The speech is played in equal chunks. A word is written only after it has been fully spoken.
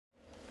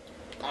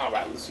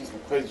Alright, let's see some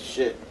crazy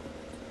shit.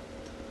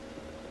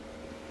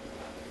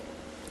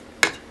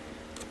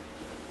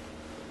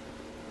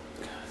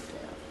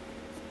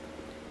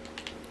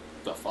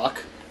 The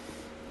fuck?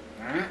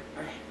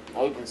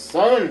 Open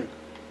sun.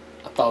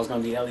 I thought it was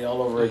gonna be Ellie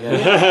all over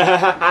again.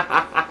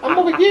 I'm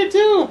over here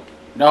too.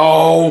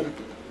 No!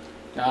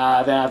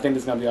 Nah, then I think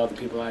it's gonna be all the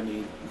people I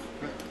need.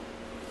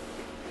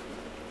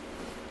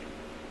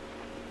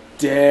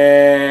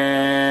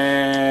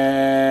 Damn!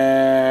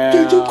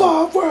 Did you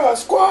call for a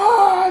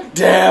squad?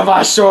 Damn,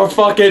 I sure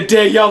fucking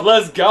did. Yo,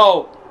 let's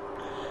go.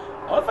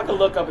 I wonder if I can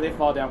look up and they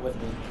fall down with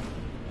me.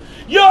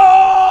 Yo,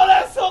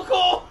 that's so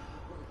cool.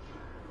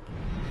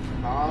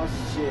 Oh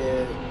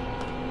shit.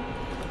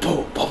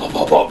 Boom, boom, boom,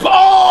 boom, boom.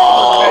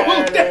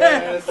 Oh,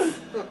 damn.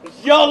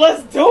 Yo,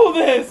 let's do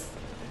this.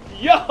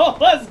 Yo,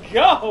 let's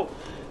go.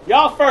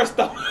 Y'all first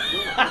though.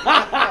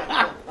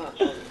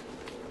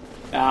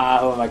 Nah,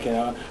 who am I kidding?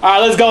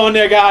 Alright, let's go in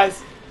there,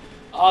 guys.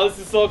 Oh, this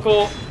is so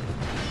cool.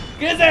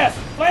 Get his ass!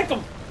 Flank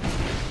him!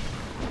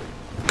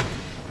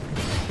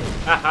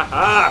 Ha ha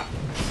ha!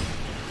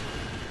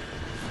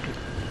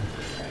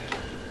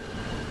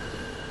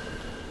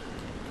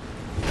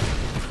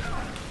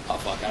 Oh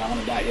fuck, I don't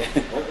want to die yet.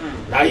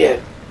 Not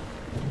yet.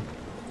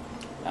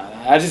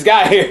 Nah, I just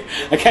got here.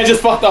 I can't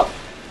just fuck up.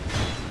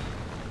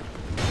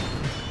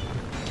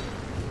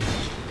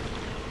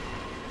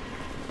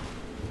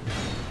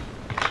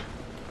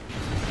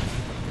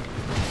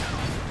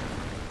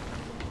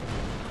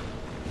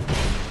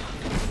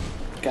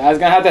 Guys,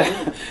 gonna have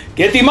to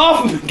get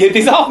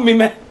these off me,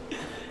 man.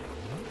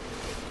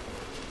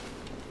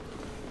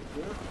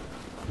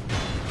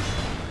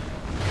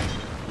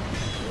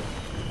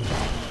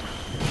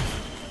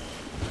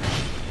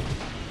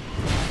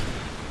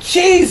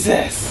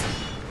 Jesus.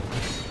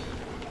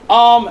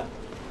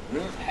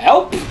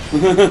 Help.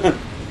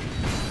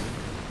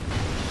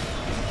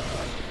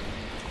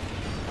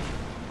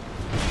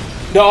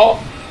 No.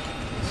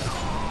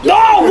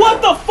 No,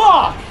 what the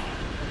fuck?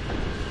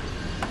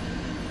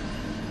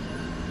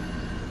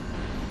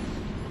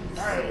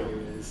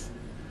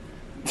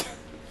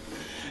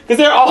 Because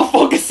they're all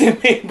focusing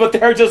me, but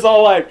they're just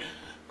all like...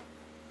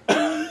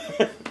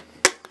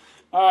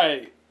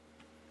 Alright.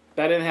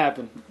 That didn't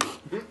happen.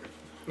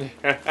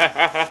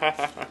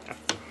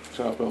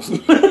 Shut up,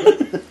 Wilson.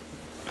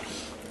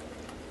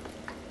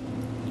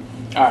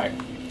 Alright.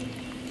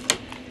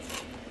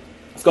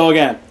 Let's go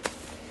again.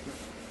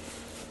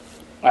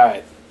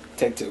 Alright.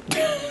 Take two.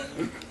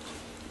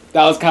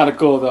 That was kind of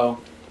cool, though.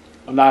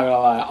 I'm not gonna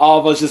lie. All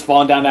of us just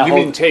falling down that You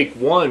hole. mean take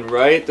one,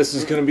 right? This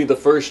is gonna be the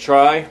first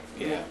try?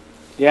 Yeah.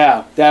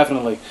 Yeah,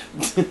 definitely.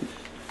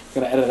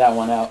 Gonna edit that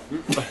one out.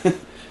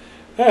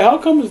 Hey, how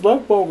come his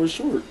left ball was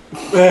short?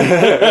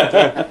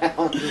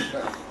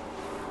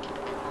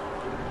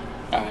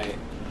 Alright.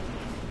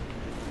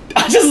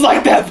 I just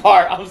like that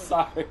part. I'm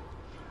sorry.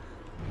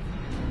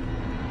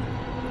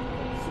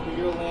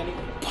 Superhero landing.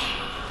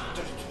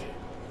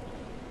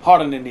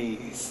 Hard on the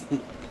knees.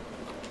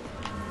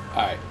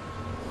 Alright.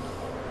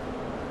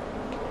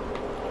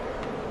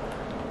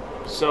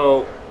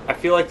 So, I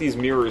feel like these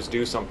mirrors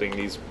do something,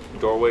 these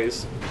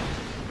doorways.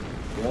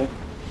 Really?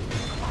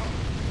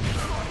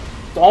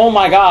 Oh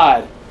my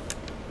god!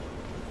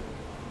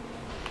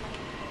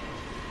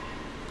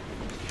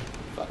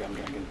 Fuck, I'm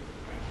drinking.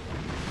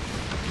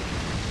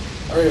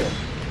 Hurry up.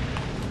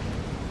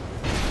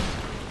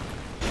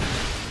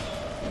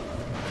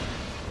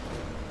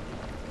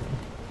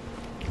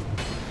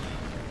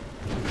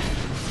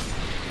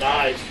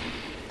 Nice.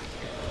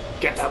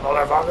 Get that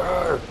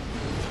motherfucker!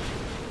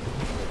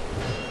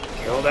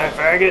 Kill that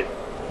faggot!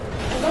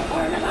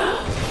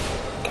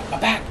 Got my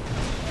back!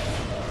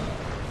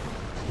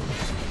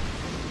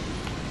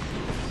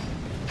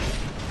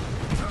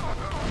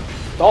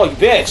 Oh, you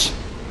bitch!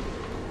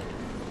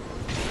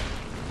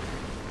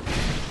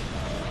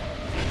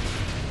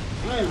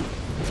 Yeah,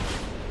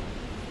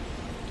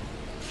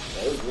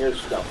 those mirrors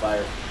just got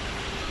fire.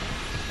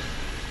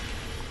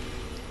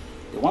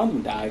 Did one of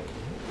them die?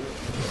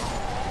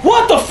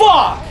 What the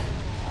fuck?!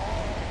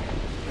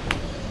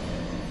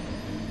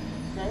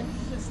 Okay,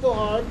 it's still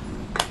hard.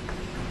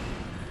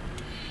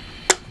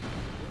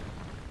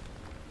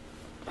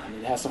 I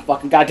need to have some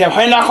fucking goddamn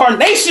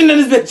reincarnation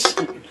in this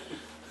bitch!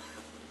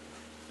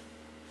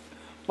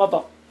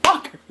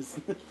 Motherfuckers!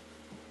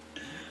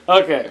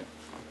 Okay.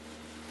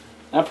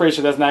 I'm pretty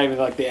sure that's not even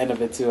like the end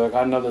of it too. Like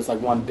I know there's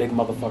like one big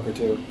motherfucker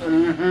too.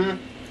 Mm-hmm.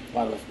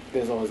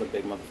 There's always a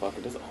big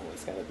motherfucker. There's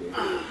always gotta be.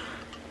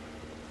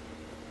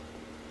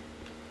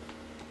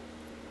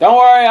 Don't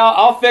worry,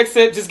 I'll fix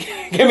it. Just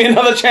give me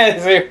another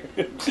chance here.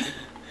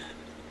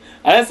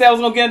 I didn't say I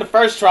was gonna get in the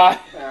first try.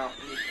 Now.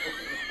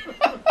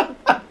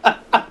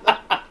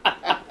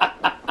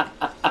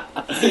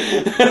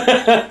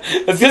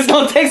 It's just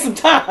gonna take some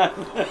time.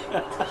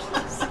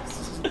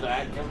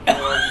 Back and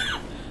forth.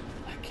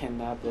 I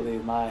cannot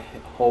believe my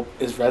hope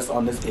is rest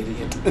on this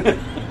idiot.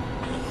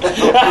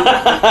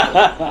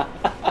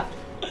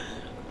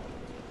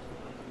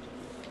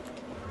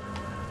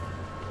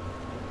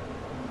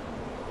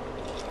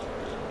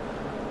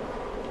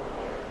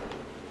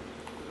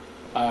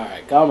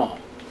 Alright, come on.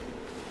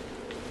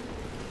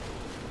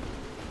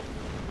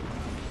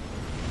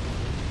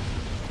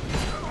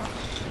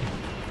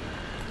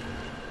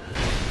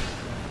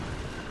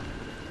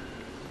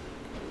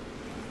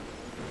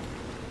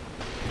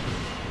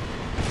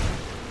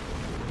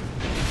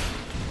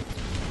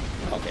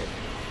 Okay.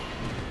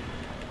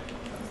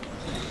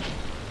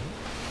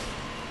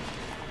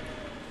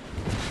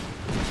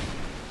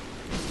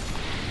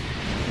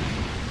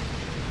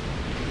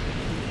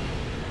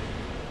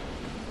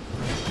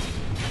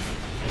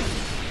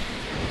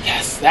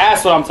 Yes,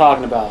 that's what I'm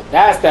talking about.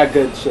 That's that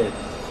good shit.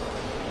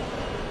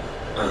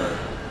 Yeah,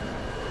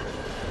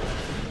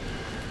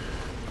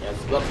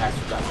 this blood tax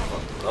got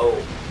fucking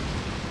low.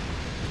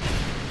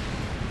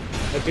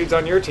 That dude's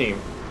on your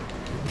team.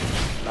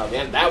 No,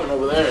 man, that one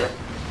over there.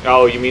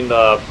 Oh, you mean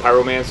the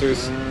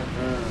pyromancers?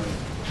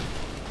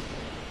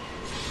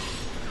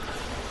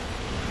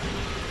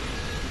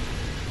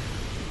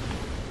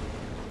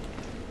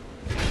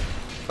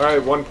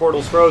 Alright, one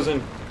portal's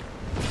frozen.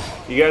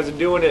 You guys are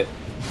doing it.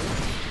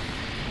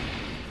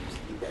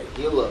 You gotta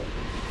heal up.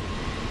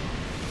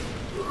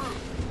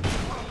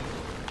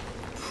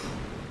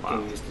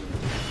 Wow.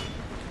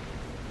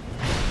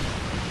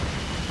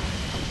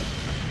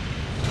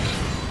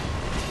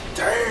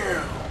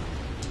 Damn.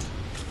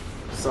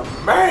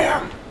 Some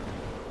man.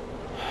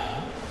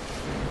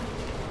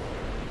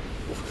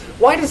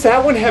 Why does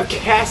that one have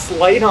cast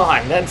light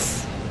on?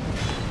 That's...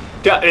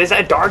 Is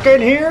that dark in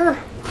here?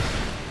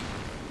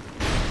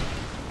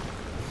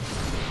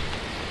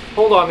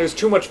 Hold on, there's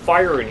too much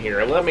fire in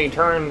here. Let me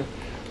turn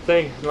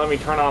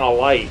on a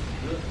light.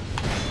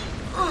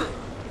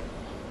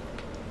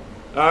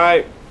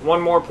 Alright,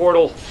 one more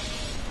portal.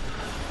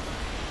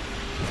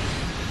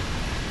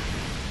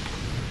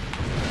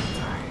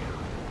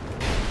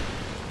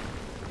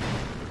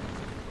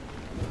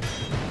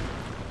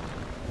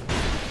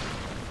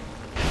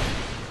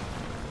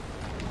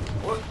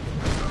 What?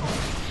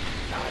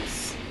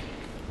 Nice.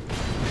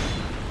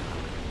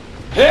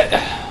 Hit!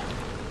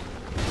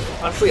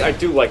 Honestly, I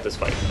do like this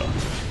fight, though.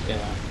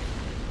 Yeah.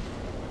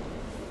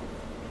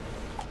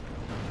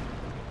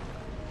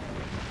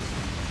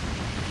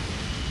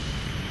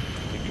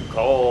 Did you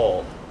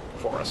call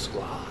for a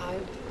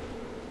squad?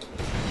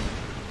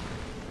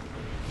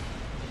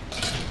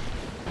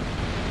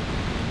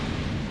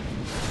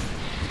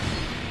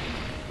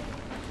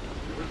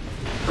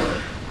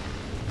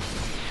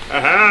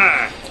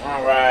 Aha!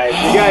 Alright.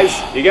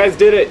 You guys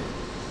did it.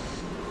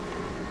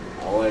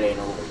 Oh, it ain't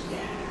over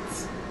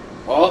yet.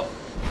 Well,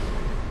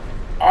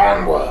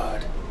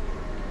 onward.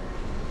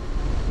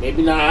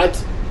 Maybe not.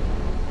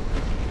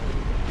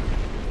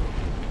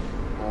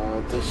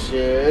 What the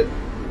shit?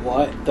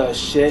 What the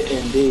shit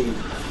indeed.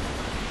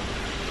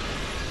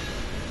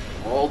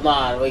 Hold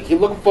on. Wait, keep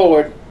looking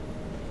forward.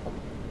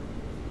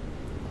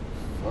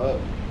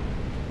 Whoa.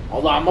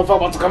 Hold on, motherfucker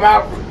about to come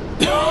out.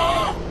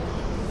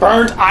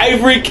 Burnt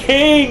Ivory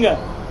King!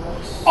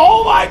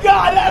 Oh my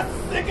god, that's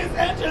the sickest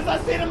entrance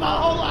I've seen in my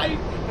whole life!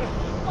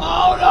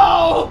 Oh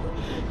no!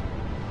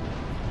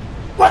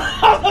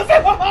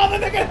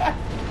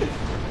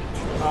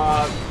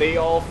 They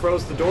all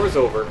froze the doors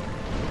over.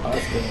 Oh,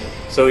 that's good.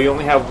 So you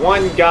only have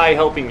one guy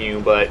helping you,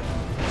 but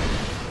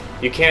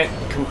you can't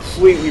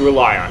completely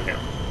rely on him.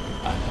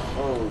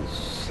 Oh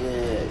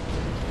shit.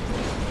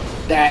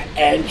 That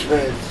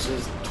entrance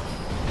just...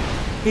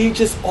 He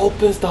just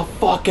opens the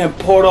fucking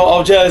portal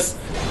of just...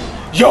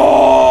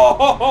 Yo!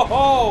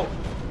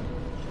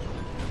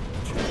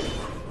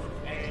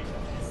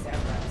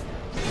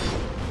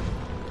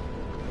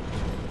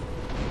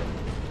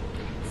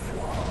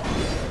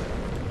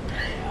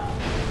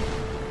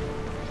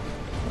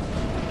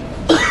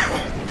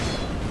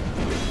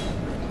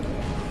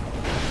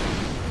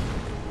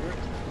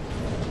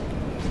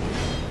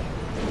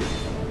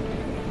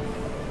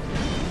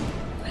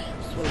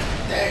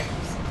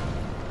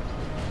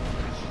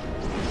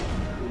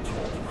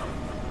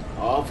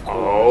 Of course.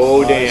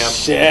 Oh, damn.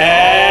 Shit!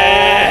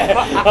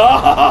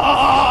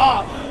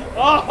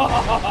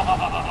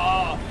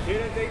 You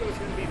didn't think it was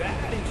going to be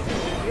bad?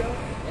 Yeah,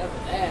 but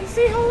that...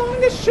 See how long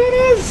this shit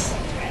is?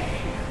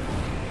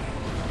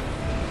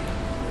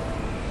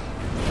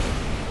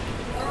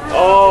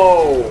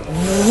 Oh.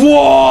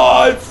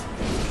 What?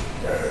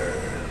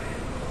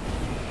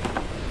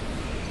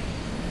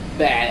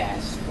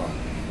 Badass fuck.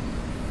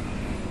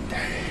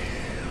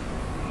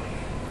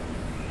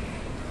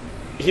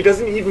 He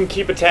doesn't even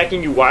keep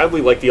attacking you wildly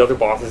like the other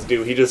bosses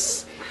do. He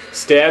just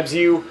stabs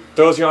you,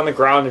 throws you on the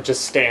ground, and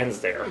just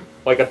stands there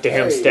like a damn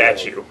There you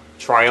statue, go.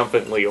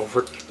 triumphantly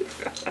over.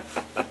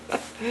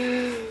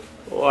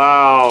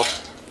 Wow.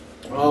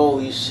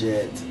 Holy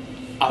shit.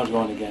 I'm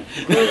going again.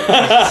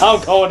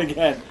 I'm going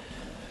again.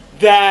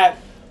 That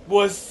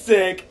was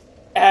sick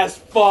as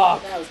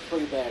fuck. That was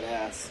pretty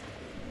badass.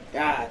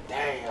 God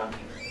damn.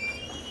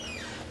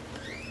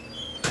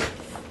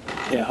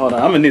 Yeah, hold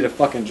on. I'm gonna need a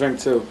fucking drink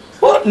too.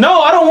 Well,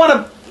 no, I don't want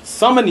to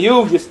summon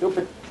you, you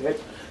stupid dick.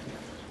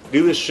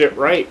 Do this shit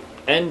right.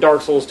 End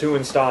Dark Souls 2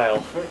 in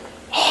style.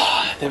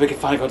 Then we can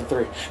finally go to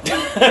 3.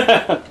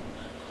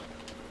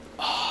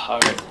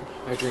 Alright.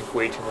 I drink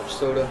way too much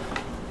soda.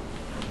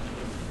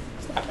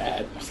 It's not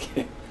bad. I'm just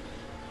kidding.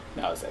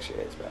 No, it's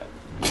actually bad.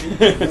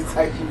 It's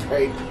actually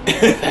very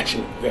It's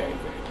actually very,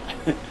 very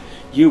bad.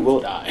 You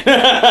will die.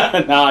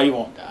 No, you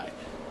won't die.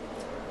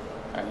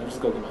 Alright, let me just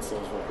go get my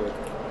souls real quick.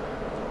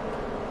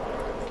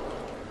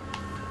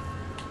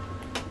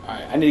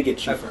 Alright, I need to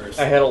get you first.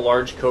 I had a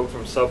large Coke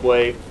from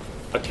Subway,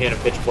 a can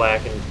of Pitch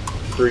Black, and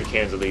 3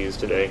 cans of these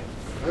today.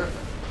 Oh,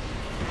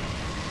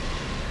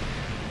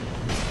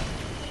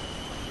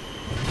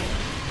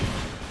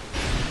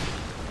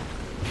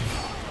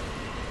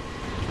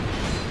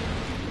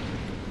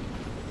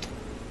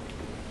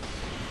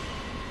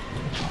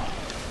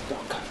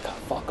 God,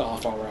 fuck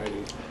off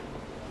already.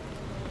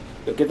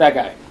 Yo, get that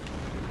guy.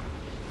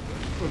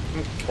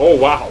 Oh,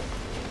 wow.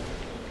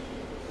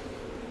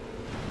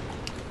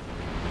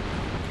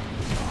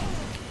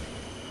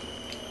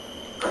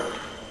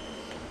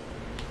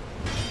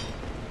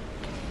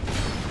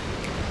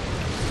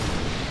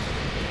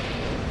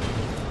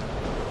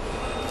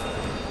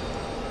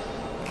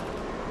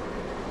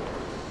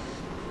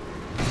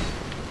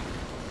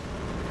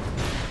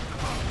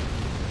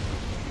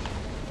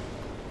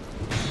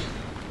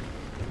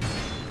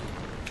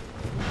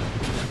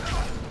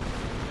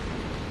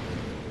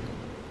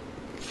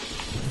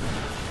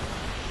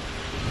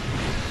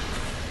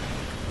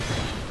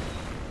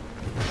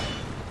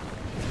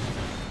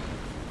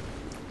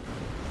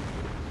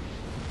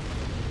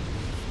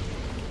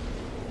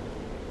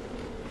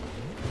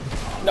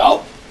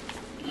 No!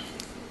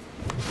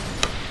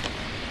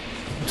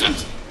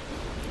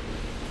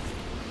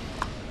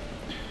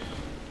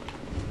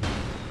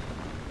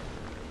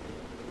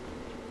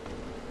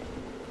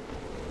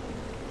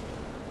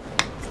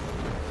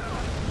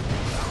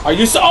 Are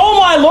you so? Oh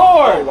my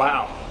lord! Oh,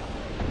 wow.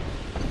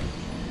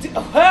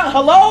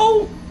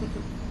 Hello?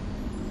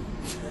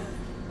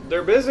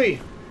 They're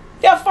busy.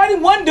 Yeah,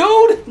 fighting one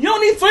dude? You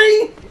don't need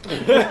 3?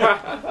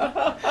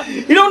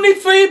 You don't need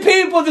 3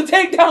 people to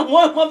take down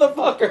one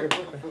motherfucker.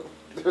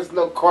 There's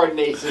no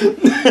coordination.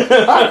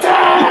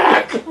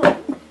 Attack!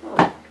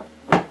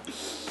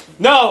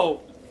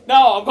 No!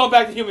 No, I'm going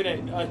back to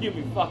human.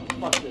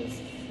 Fuck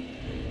this.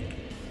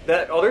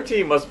 That other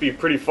team must be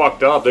pretty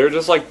fucked up. They're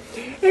just like,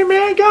 hey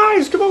man,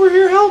 guys, come over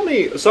here, help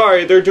me.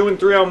 Sorry, they're doing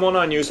 3-on-1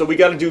 on you, so we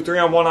gotta do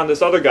 3-on-1 on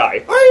this other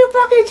guy. Are you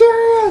fucking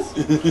serious?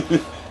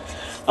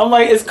 I'm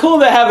like, it's cool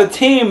to have a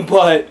team,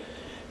 but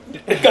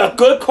a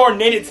good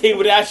coordinated team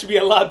would actually be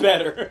a lot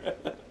better.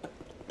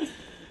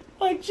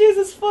 Like,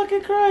 Jesus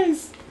fucking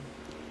Christ.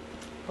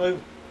 Like,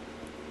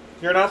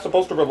 you're not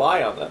supposed to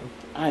rely on them.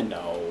 I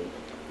know.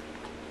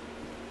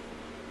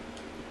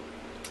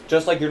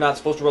 Just like you're not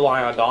supposed to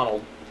rely on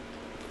Donald.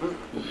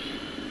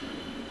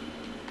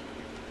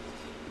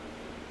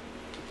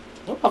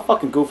 What about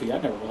fucking Goofy? I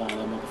never rely on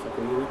that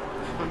motherfucker either.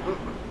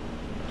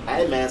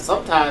 Hey man,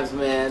 sometimes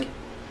man,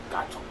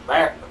 got your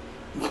back.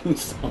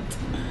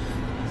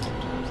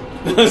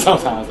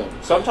 Sometimes.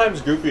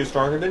 Sometimes Goofy is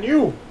stronger than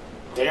you.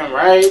 Damn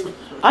right.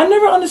 I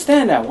never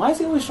understand that. Why is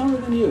he always stronger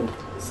than you?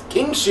 It's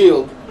King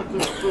Shield.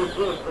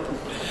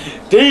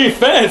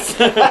 Defense!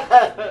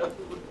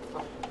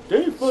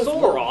 Defense.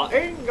 Sora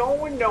ain't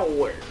going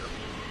nowhere.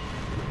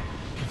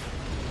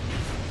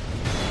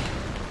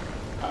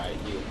 Alright,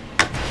 you.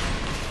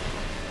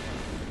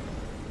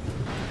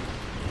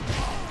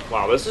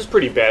 Wow, this is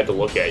pretty bad to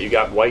look at. You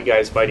got white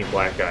guys fighting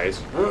black guys.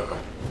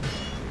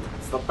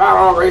 It's the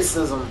battle of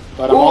racism.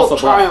 But Who I'm will also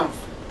triumph?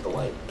 The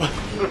white.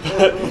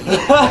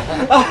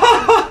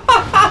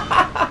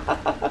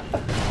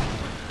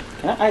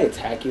 Can I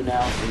attack you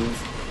now,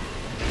 please?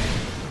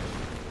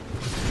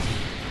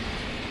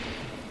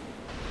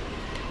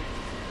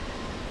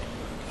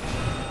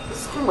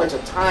 This is pretty much a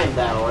time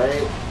battle,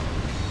 right?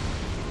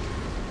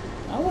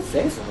 I would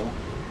say so.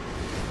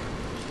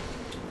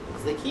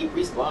 Because they keep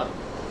respawning.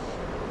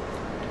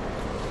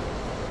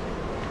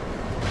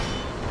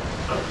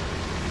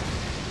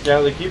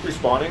 Yeah, they keep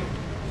respawning.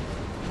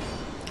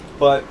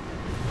 But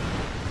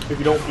if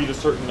you don't beat a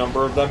certain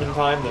number of them in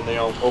time, then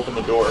they'll open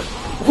the door.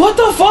 What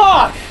the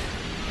fuck?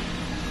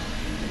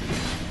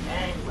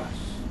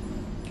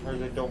 Or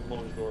they don't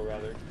close the door,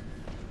 rather.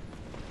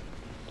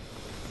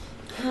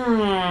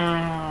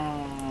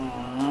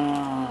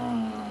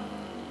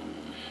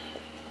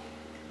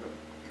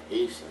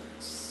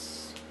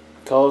 Patience.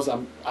 Cause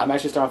I'm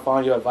actually starting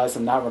following your advice.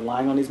 I'm not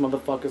relying on these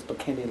motherfuckers, but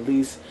can they at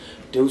least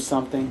do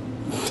something?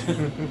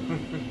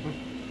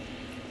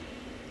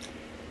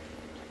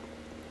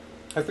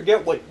 I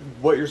forget what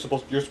you're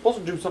supposed to... You're supposed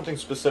to do something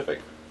specific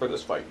for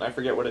this fight, and I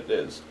forget what it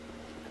is.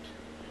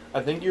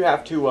 I think you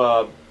have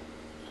to,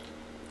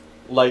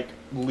 like,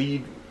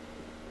 lead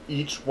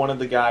each one of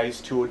the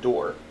guys to a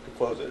door to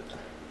close it.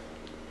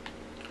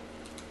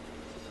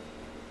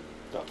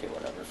 Okay,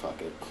 whatever,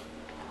 fuck it.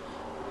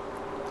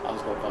 I'll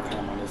just go fuck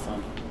him on this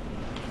one.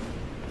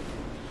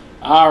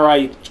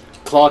 Alright,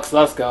 clocks,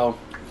 let's go.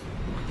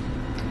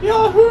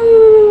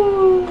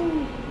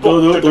 Yahoo!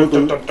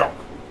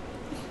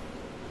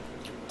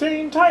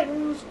 Teen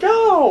Titans,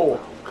 go!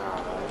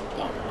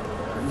 Oh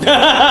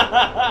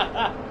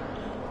god.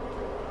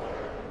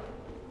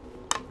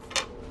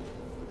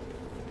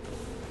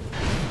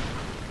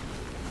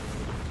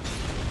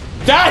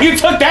 Ah, you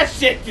took that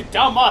shit, you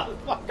dumb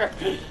motherfucker.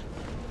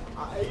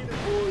 I ate it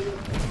for you.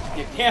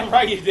 You're damn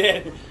right you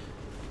did.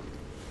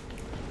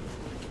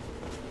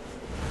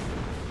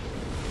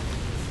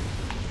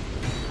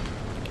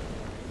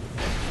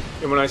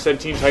 And when I said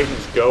Teen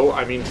Titans Go,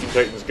 I mean Teen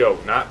Titans Go,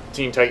 not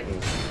Teen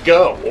Titans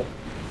Go.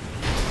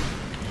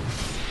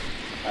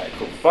 Alright,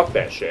 cool. Fuck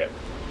that shit.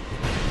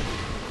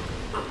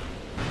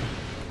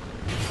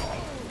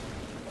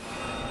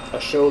 A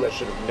show that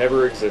should have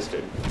never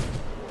existed.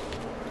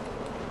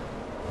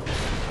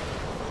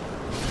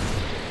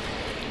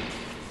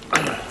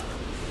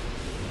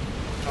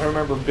 I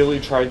remember Billy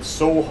tried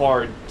so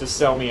hard to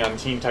sell me on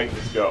Teen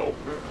Titans Go.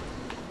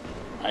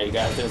 Alright, you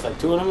guys, there's like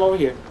 2 of them over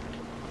here.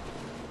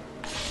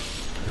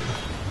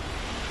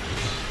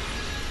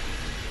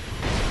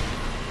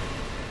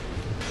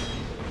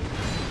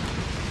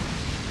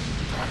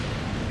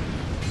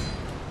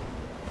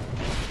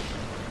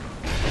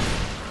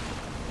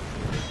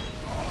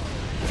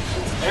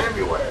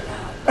 Everywhere.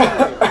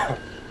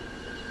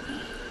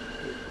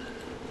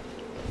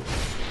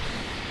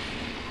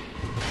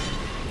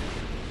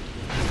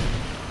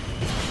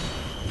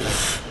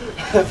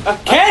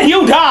 Can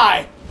you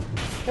die?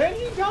 Can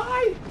you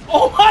die?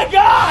 Oh my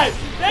god!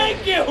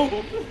 Thank you!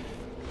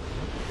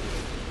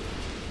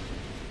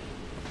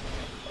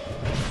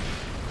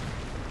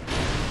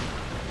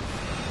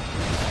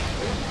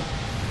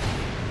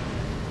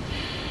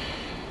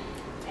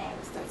 Damn,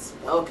 it's that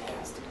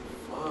spellcaster.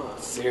 Fuck.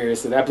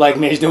 Seriously, that black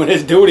mage doing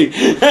his duty.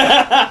 You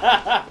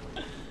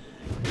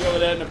over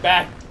there in the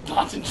back,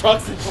 launching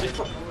trucks and shit.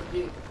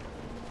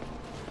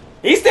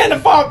 He's standing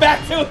far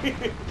back too.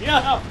 You know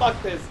how fuck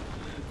this.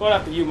 Going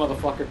after you,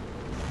 motherfucker.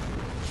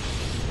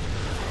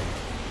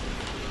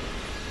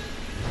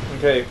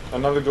 Okay,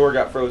 another door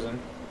got frozen.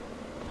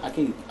 I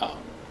can. Oh,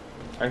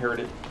 I heard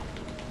it.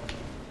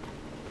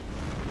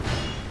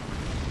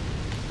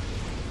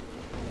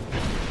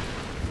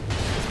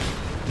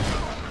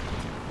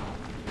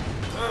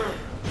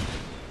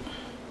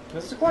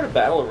 This is quite a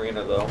battle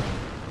arena, though.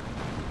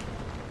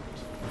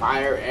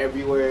 Fire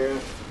everywhere.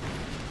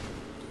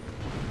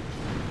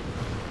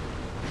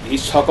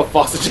 these chuckle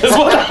fucks are just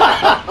what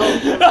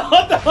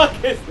the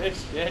fuck is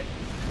this shit?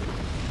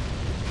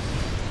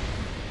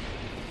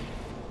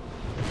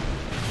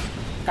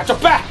 Got your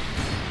back!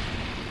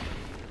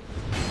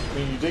 I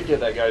mean, you did get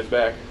that guy's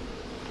back.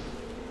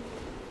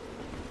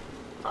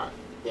 Alright.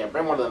 Yeah,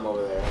 bring one of them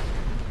over there.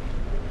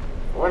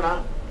 Or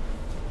not.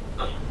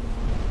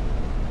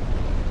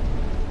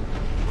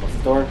 Close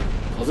the door.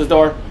 Close the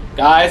door.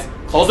 Guys,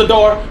 close the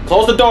door.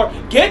 Close the door.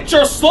 Get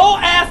your slow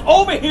ass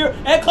over here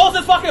and close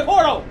this fucking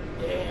portal!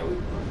 Yeah, we...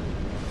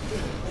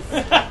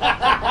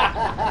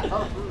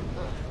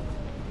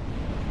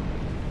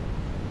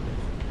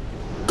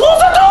 Close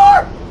the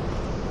door!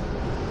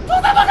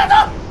 Close the fucking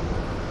door!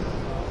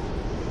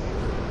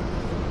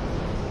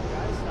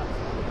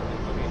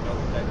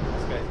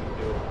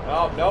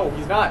 Oh, no,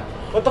 he's not.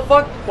 What the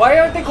fuck? Why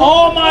aren't they closing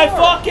Oh the my door?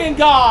 fucking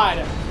god!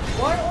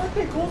 Why aren't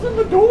they closing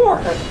the door?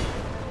 Are you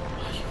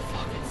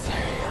fucking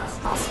serious?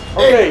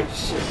 Okay,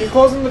 he's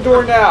closing the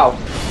door now.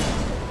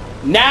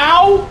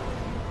 Now?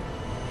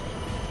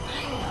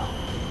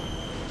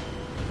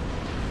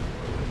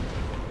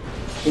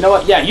 You know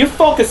what? Yeah, you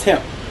focus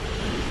him.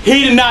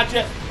 He did not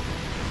just...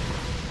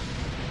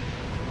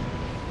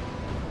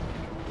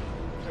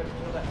 Tried to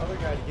kill that other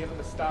guy to get him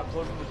to stop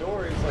closing the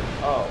door. He's like,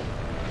 oh.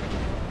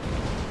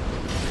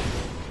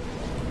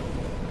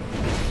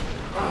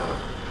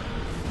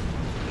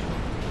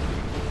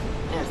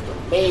 That's the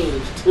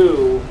mage,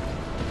 too.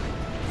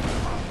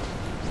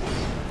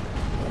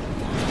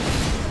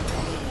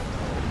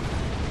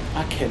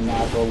 I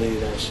cannot believe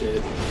that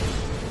shit.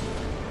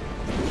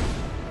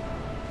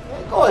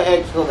 Yeah, go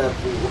ahead, kill that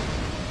fool.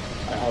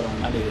 Alright, hold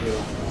on. I need a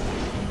heal.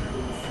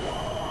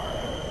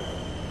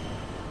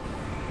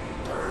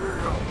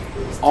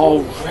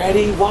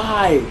 Already?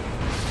 Why?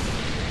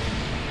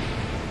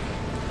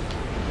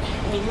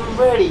 Are you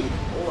ready?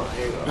 Hold on,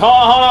 here you go. Hold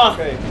on, hold on.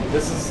 Okay,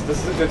 this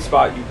is a good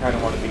spot you kind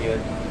of want to be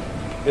in.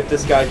 If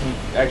this guy can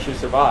actually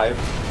survive.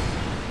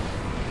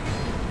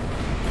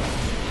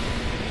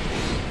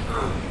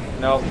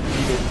 No,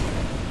 he didn't.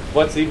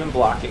 What's even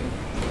blocking?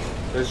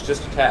 There's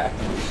just attack.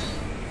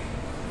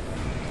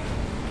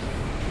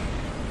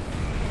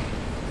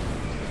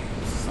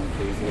 This is some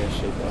crazy ass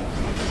shit, though.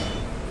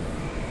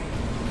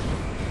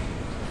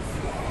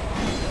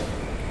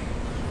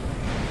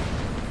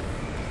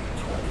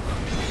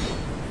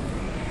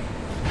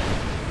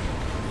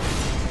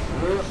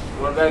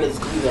 Well, that is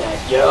glue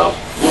that. Yup.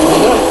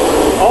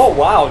 Oh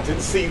wow,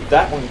 didn't see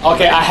that one.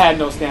 Okay, I had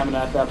no stamina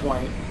at that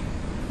point.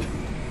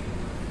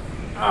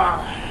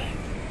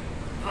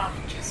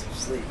 Get some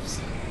sleeps.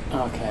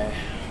 Okay.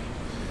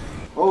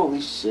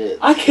 Holy shit.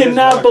 I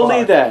cannot 1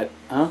 believe o'clock. that.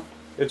 Huh?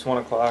 It's 1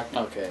 o'clock.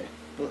 Okay.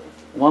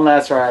 One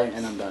last try,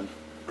 and I'm done.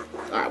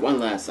 Alright, one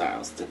last try.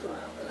 I'll stick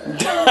around for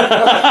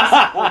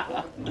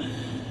that.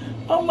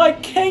 I'm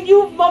like, can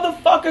you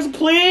motherfuckers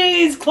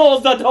please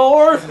close the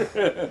door?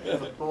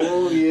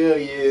 Oh,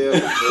 yeah.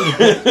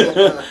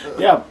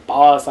 Yeah,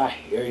 boss, I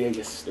hear you,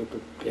 you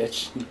stupid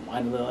bitch. You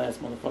whiny little ass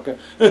motherfucker.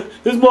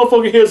 This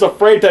motherfucker here is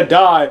afraid to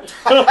die.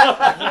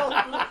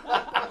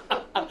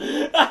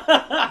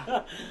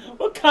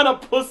 What kind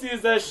of pussy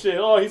is that shit?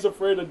 Oh, he's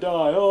afraid to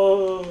die.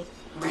 Oh.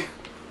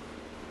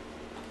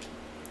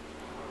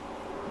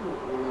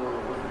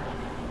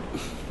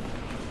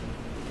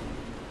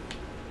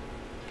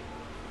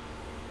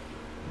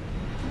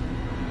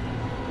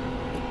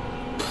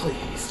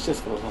 Please,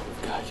 just for the love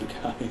of God, you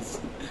guys.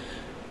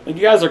 Like,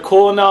 you guys are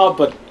cool and all,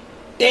 but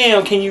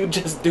damn, can you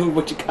just do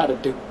what you gotta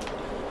do?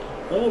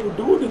 Oh, we're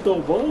doing it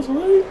though, boss,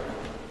 right?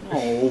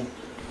 No.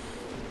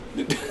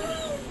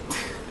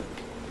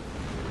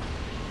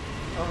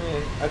 I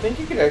mean, I think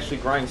you could actually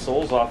grind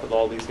souls off with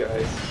all these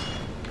guys.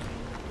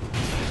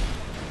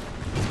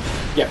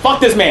 Yeah, fuck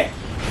this man.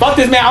 Fuck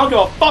this man. I don't give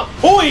a fuck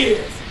who he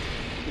is.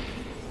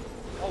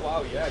 Oh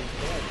wow, yeah, you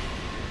can.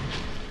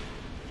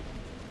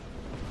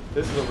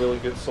 This is a really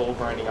good soul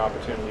grinding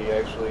opportunity,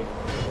 actually.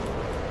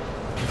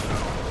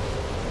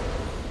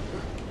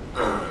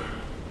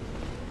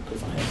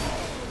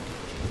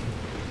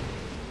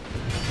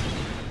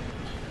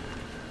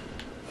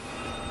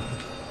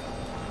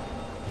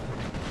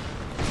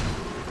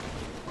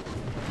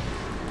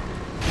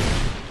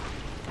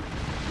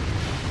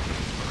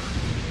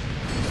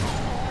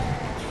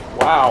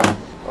 Wow.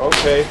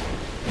 Okay.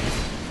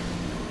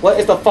 What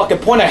is the fucking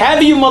point of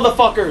having you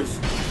motherfuckers?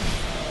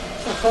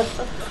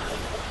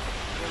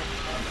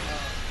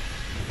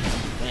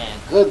 Man,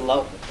 good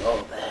luck with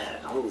all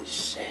that. Holy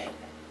shit.